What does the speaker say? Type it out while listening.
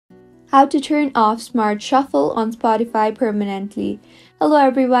How to turn off Smart Shuffle on Spotify permanently. Hello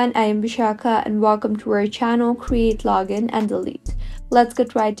everyone, I am Vishaka and welcome to our channel Create, Login and Delete. Let's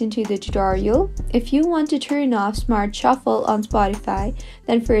get right into the tutorial. If you want to turn off Smart Shuffle on Spotify,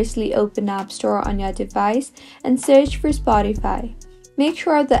 then firstly open App Store on your device and search for Spotify. Make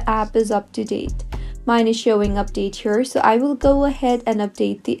sure the app is up to date. Mine is showing update here, so I will go ahead and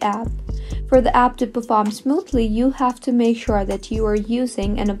update the app. For the app to perform smoothly, you have to make sure that you are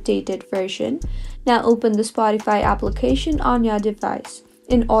using an updated version. Now open the Spotify application on your device.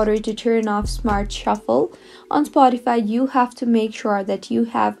 In order to turn off Smart Shuffle on Spotify, you have to make sure that you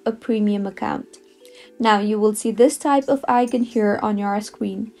have a premium account. Now you will see this type of icon here on your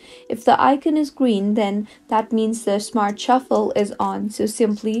screen. If the icon is green, then that means the Smart Shuffle is on. So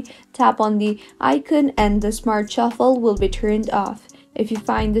simply tap on the icon and the Smart Shuffle will be turned off. If you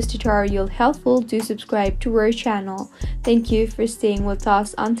find this tutorial helpful, do subscribe to our channel. Thank you for staying with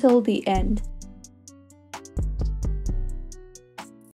us until the end.